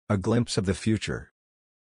A glimpse of the future.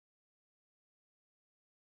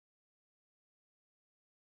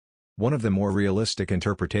 One of the more realistic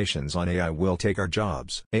interpretations on AI will take our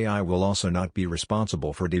jobs. AI will also not be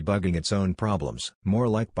responsible for debugging its own problems. More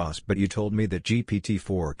like boss, but you told me that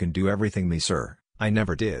GPT-4 can do everything me sir. I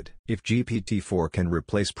never did. If GPT-4 can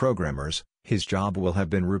replace programmers, his job will have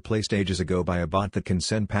been replaced ages ago by a bot that can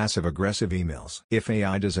send passive-aggressive emails. If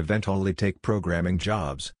AI does eventually take programming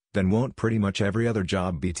jobs, then won't pretty much every other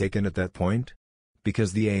job be taken at that point?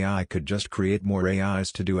 Because the AI could just create more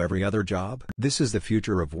AIs to do every other job? This is the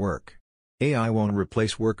future of work. AI won't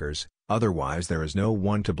replace workers, otherwise there is no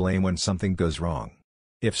one to blame when something goes wrong.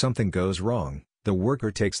 If something goes wrong, the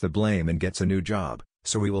worker takes the blame and gets a new job,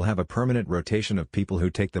 so we will have a permanent rotation of people who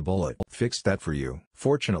take the bullet. Fixed that for you.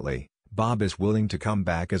 Fortunately, Bob is willing to come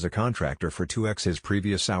back as a contractor for 2x his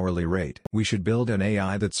previous hourly rate. We should build an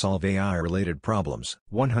AI that solve AI-related problems.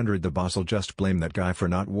 100 The boss will just blame that guy for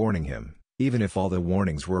not warning him, even if all the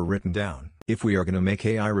warnings were written down. If we are gonna make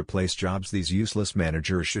AI replace jobs, these useless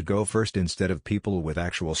managers should go first instead of people with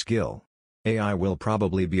actual skill. AI will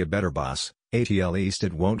probably be a better boss, at least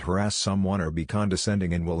it won't harass someone or be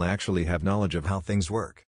condescending and will actually have knowledge of how things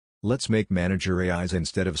work. Let's make manager AIs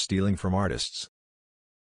instead of stealing from artists.